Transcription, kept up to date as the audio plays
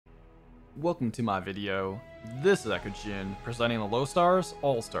Welcome to my video. This is Eckogen presenting the Low Stars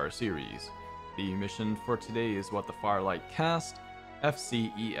All-Star Series. The mission for today is what the Firelight Cast,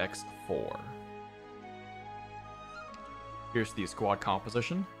 FC-EX-4. Here's the squad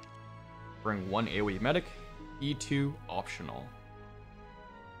composition. Bring 1 AoE medic, E2 optional.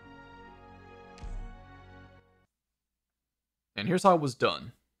 And here's how it was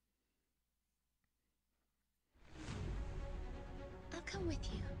done. I'll come with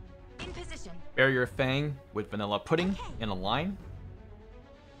you. In position. Barrier Fang with vanilla pudding in a line.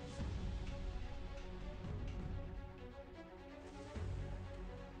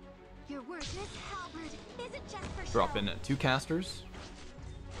 Your worthless halberd isn't just for Drop show. in 2 casters.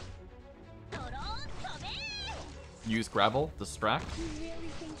 Use Gravel, Distract. You really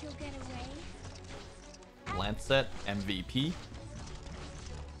think you'll get away? Lancet, MVP.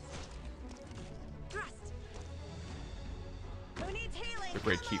 Thrust. Who needs healing? The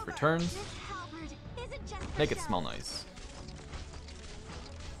Great Come Chief over. returns. This halberd isn't just for Make it show. smell nice.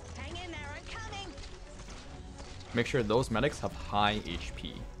 Hang in there, I'm coming. Make sure those medics have high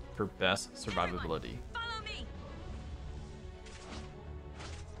HP for best survivability. Follow me.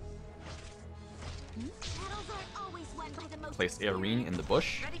 Battles aren't always won by the most Place Aerine in the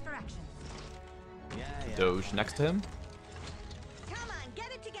bush. Ready for action. Doge next to him. Come on,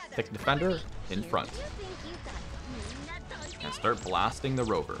 get it together. Pick Defender in front. You think you've got And start blasting the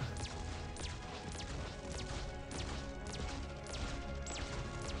rover.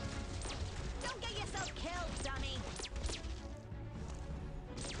 Don't get yourself killed, dummy.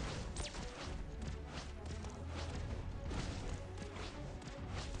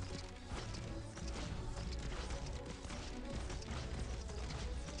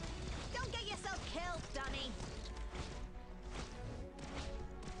 Don't get yourself killed, dummy.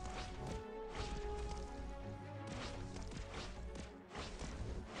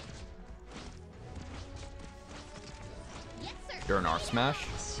 Yes, sir. During our smash,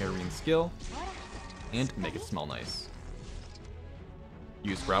 Aerine skill, and make it smell nice.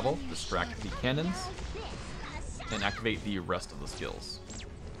 Use Gravel, distract the cannons, and activate the rest of the skills.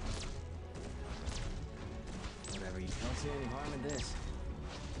 Whatever, you don't see any harm in this.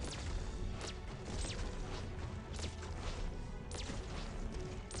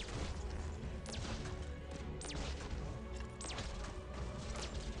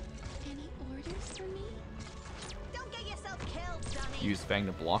 Any orders for me? Don't get yourself killed, dummy. Use Fang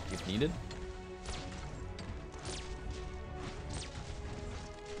to block if needed.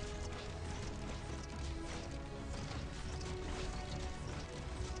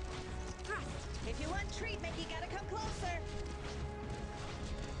 Thrust. If you want treatment, you gotta come closer.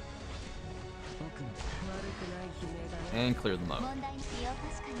 And clear them out.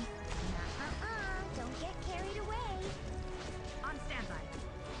 Don't get carried away. On standby.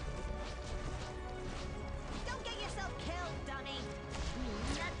 Don't get yourself killed, dummy.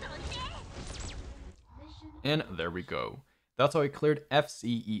 And there we go. That's how I cleared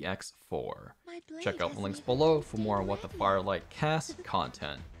FC-EX-4. Check out the links below for more on what the Firelight Cast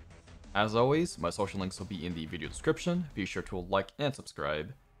content. As always, my social links will be in the video description. Be sure to like and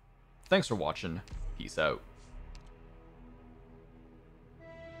subscribe. Thanks for watching. Peace out.